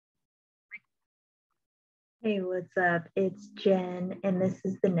Hey, what's up? It's Jen, and this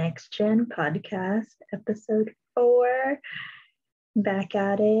is the Next Gen podcast, episode 4. Back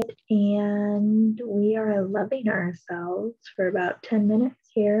at it, and we are loving ourselves for about 10 minutes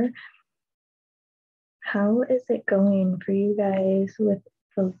here. How is it going for you guys with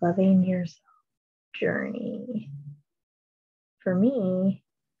the loving yourself journey? For me,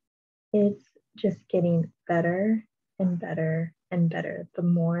 it's just getting better and better and better. The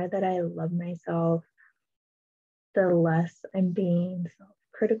more that I love myself, the less I'm being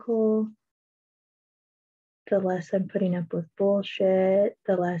self-critical, the less I'm putting up with bullshit,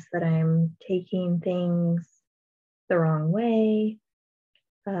 the less that I'm taking things the wrong way,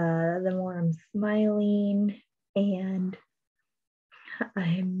 the more I'm smiling. And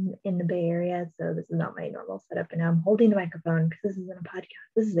I'm in the Bay Area, so this is not my normal setup. And I'm holding the microphone because this isn't a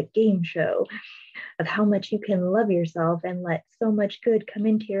podcast. This is a game show of how much you can love yourself and let so much good come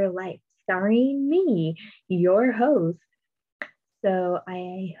into your life, starring me, your host. So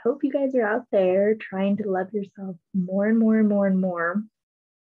I hope you guys are out there trying to love yourself more and more and more and more.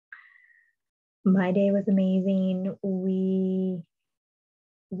 My day was amazing. We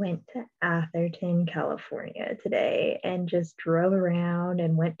went to Atherton, California today and just drove around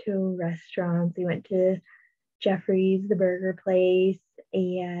and went to restaurants. We went to Jeffrey's, the burger place,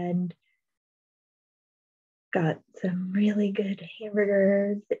 and got some really good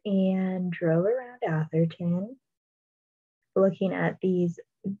hamburgers and drove around Atherton looking at these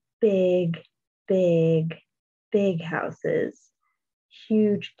big, big, big houses,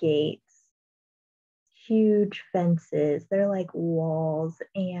 huge gates, huge fences. They're like walls,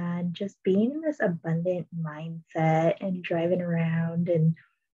 and just being in this abundant mindset and driving around. And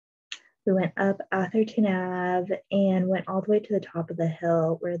we went up Atherton Ave and went all the way to the top of the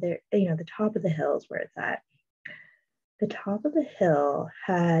hill where the top of the hill is where it's at. The top of the hill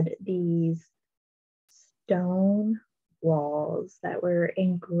had these stone walls that were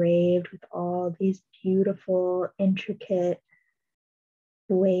engraved with all these beautiful, intricate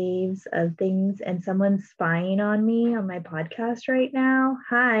waves of things. And someone's spying on me on my podcast right now.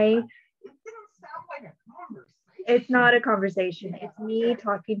 Hi. It didn't sound like a conversation. It's not a conversation. It's me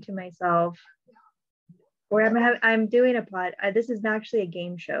talking to myself. Or I'm doing a pod. This is actually a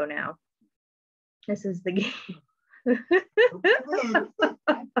game show now. This is the game.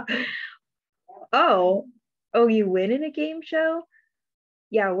 Oh, you win in a game show?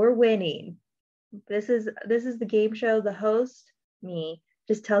 Yeah, we're winning. This is the game show. The host, me,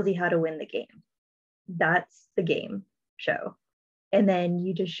 just tells you how to win the game. That's the game show. And then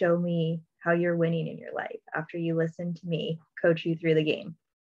you just show me how you're winning in your life after you listen to me coach you through the game.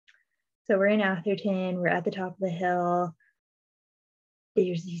 So we're in Atherton. We're at the top of the hill.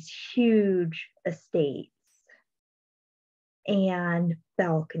 There's these huge estates and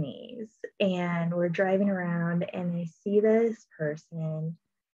balconies. And we're driving around and I see this person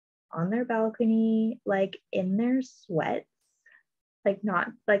on their balcony, like in their sweats, like not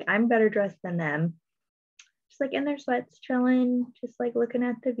like I'm better dressed than them, just like in their sweats, chilling, just like looking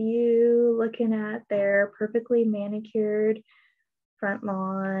at the view, looking at their perfectly manicured front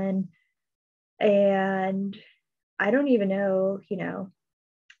lawn. And I don't even know,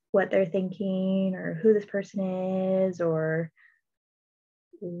 what they're thinking or who this person is or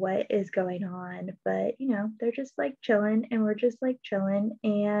what is going on, but they're just like chilling and we're just like chilling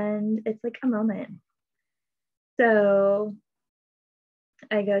and it's like a moment. So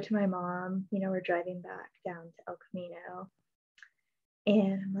I go to my mom, we're driving back down to El Camino,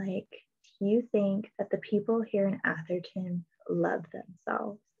 and I'm like, do you think that the people here in Atherton love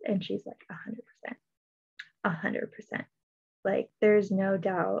themselves? And she's like, 100%, 100%. Like, there's no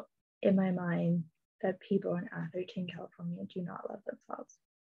doubt in my mind that people in Atherton, California do not love themselves.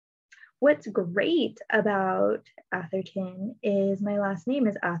 What's great about Atherton is my last name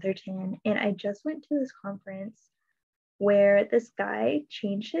is Atherton, and I just went to this conference where this guy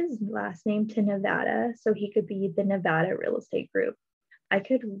changed his last name to Nevada so he could be the Nevada Real Estate Group. I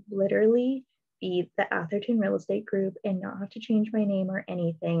could literally be the Atherton Real Estate Group and not have to change my name or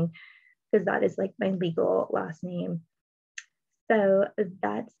anything because that is like my legal last name. So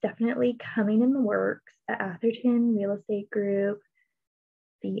that's definitely coming in the works. The Atherton Real Estate Group,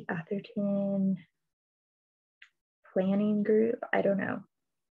 the Atherton Planning Group. I don't know.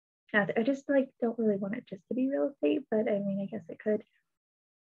 I just don't really want it just to be real estate, but I mean, I guess it could.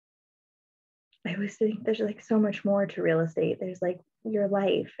 I always think there's like so much more to real estate. There's like your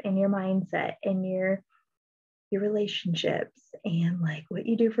life and your mindset and your relationships and like what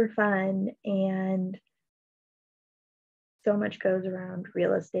you do for fun, and so much goes around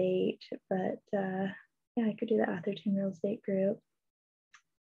real estate. But yeah, I could do the Atherton Real Estate Group.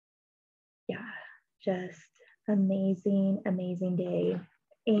 Yeah, just amazing, amazing day.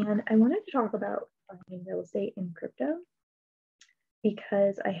 And I wanted to talk about buying real estate in crypto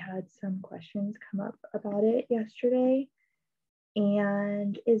because I had some questions come up about it yesterday.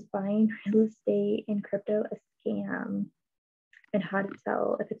 And is buying real estate in crypto a scam? And how to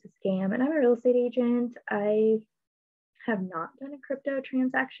tell if it's a scam? And I'm a real estate agent. I have not done a crypto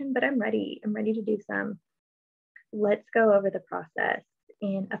transaction, but I'm ready. I'm ready to do some. Let's go over the process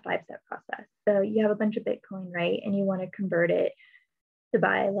in a 5-step process. So you have a bunch of Bitcoin, right? And you want to convert it to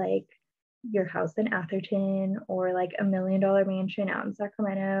buy like your house in Atherton or like $1 million mansion out in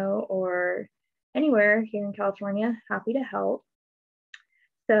Sacramento or anywhere here in California. Happy to help.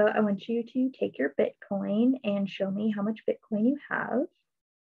 So I want you to take your Bitcoin and show me how much Bitcoin you have.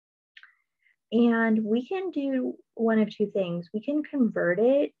 And we can do one of two things. We can convert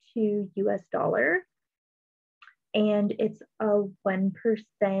it to US dollar, and it's a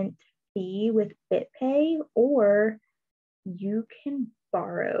 1% fee with BitPay, or you can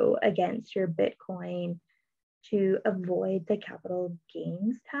borrow against your Bitcoin to avoid the capital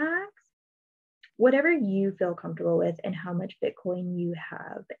gains tax. Whatever you feel comfortable with and how much Bitcoin you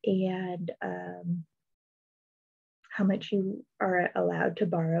have and how much you are allowed to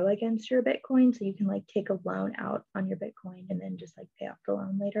borrow against your Bitcoin. So you can like take a loan out on your Bitcoin and then just like pay off the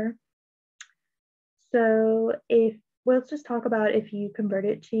loan later. So let's just talk about if you convert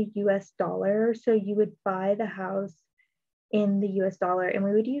it to US dollar. So you would buy the house in the US dollar, and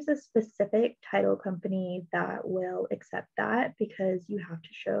we would use a specific title company that will accept that because you have to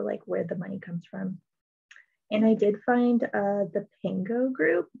show like where the money comes from. And I did find the Pingo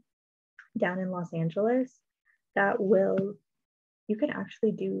group down in Los Angeles you can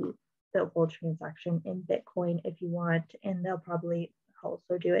actually do the whole transaction in Bitcoin if you want, and they'll probably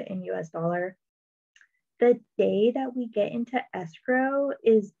also do it in US dollar. The day that we get into escrow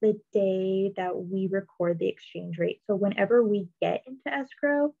is the day that we record the exchange rate. So whenever we get into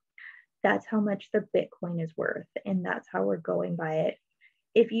escrow, that's how much the Bitcoin is worth, and that's how we're going by it.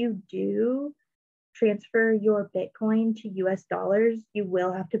 If you do transfer your Bitcoin to US dollars, you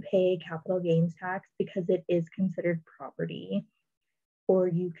will have to pay capital gains tax because it is considered property, or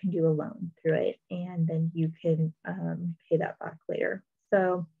you can do a loan through it and then you can pay that back later.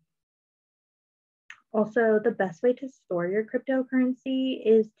 So also, the best way to store your cryptocurrency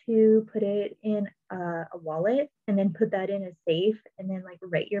is to put it in a wallet and then put that in a safe and then like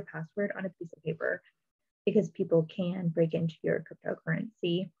write your password on a piece of paper because people can break into your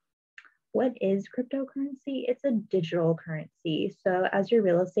cryptocurrency. What is cryptocurrency? It's a digital currency. So as your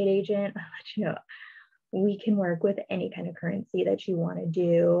real estate agent, I'll let you know, we can work with any kind of currency that you want to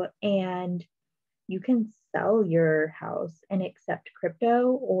do. And you can sell your house and accept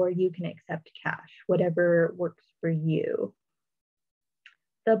crypto, or you can accept cash, whatever works for you.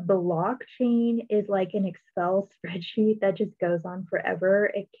 The blockchain is like an Excel spreadsheet that just goes on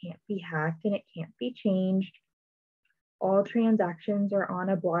forever. It can't be hacked and it can't be changed. All transactions are on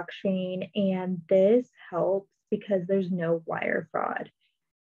a blockchain, and this helps because there's no wire fraud.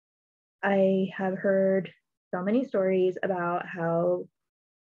 I have heard so many stories about how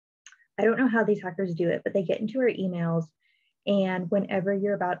I don't know how these hackers do it, but they get into our emails, and whenever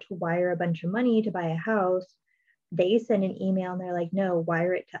you're about to wire a bunch of money to buy a house, they send an email and they're like, no,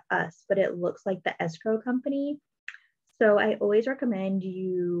 wire it to us, but it looks like the escrow company. So I always recommend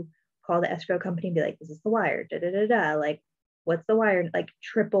you call the escrow company and be like, is this the wire? Da, da, da, da. Like, what's the wire? Like,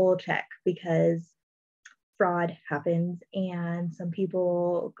 triple check because fraud happens and some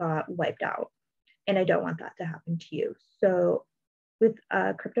people got wiped out. And I don't want that to happen to you. So with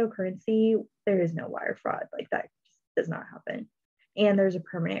cryptocurrency, there is no wire fraud. Like that just does not happen. And there's a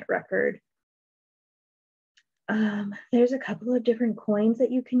permanent record. There's a couple of different coins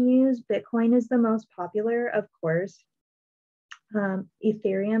that you can use. Bitcoin is the most popular, of course.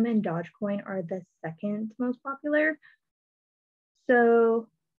 Ethereum and Dogecoin are the second most popular. So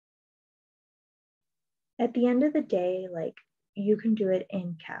at the end of the day, like you can do it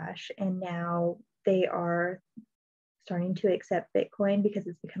in cash. And now they are starting to accept Bitcoin because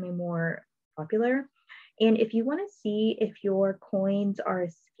it's becoming more popular. And if you want to see if your coins are a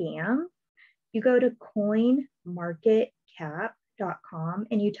scam, you go to coinmarketcap.com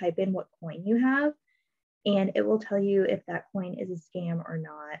and you type in what coin you have, and it will tell you if that coin is a scam or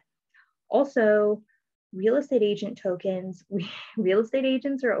not. Also, real estate agent tokens, real estate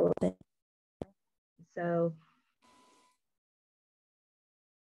agents are open. So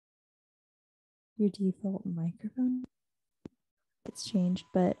your default microphone, it's changed,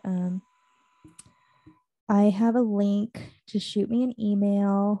 but I have a link to shoot me an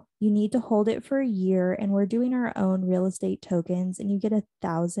email. You need to hold it for a year, and we're doing our own real estate tokens, and you get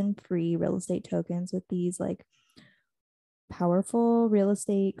 1,000 free real estate tokens with these like powerful real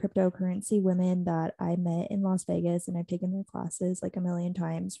estate cryptocurrency women that I met in Las Vegas, and I've taken their classes like a million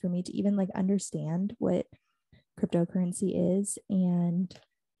times for me to even like understand what cryptocurrency is and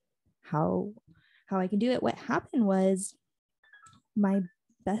how I can do it. What happened was my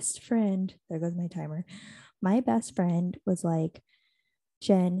best friend, there goes my timer. My best friend was like,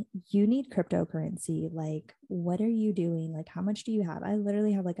 Jen, you need cryptocurrency. Like, what are you doing? Like, how much do you have? I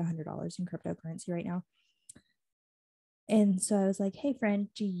literally have like $100 in cryptocurrency right now. And so I was like, hey, friend,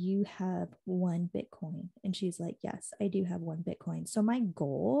 do you have 1 Bitcoin? And she's like, yes, I do have 1 Bitcoin. So my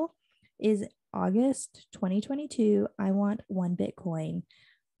goal is August 2022. I want 1 Bitcoin.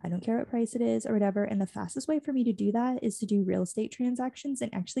 I don't care what price it is or whatever. And the fastest way for me to do that is to do real estate transactions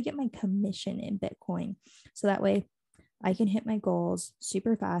and actually get my commission in Bitcoin. So that way I can hit my goals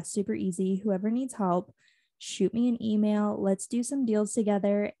super fast, super easy. Whoever needs help, shoot me an email. Let's do some deals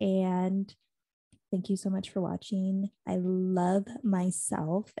together. And thank you so much for watching. I love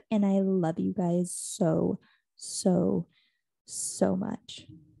myself and I love you guys so, so, so much.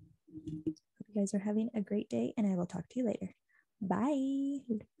 Hope you guys are having a great day, and I will talk to you later. Bye.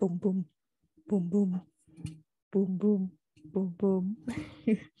 Boom, boom, boom, boom, boom, boom, boom, boom.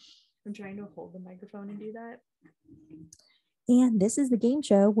 I'm trying to hold the microphone and do that. And this is the game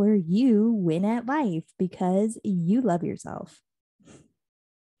show where you win at life because you love yourself.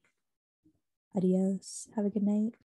 Adios. Have a good night.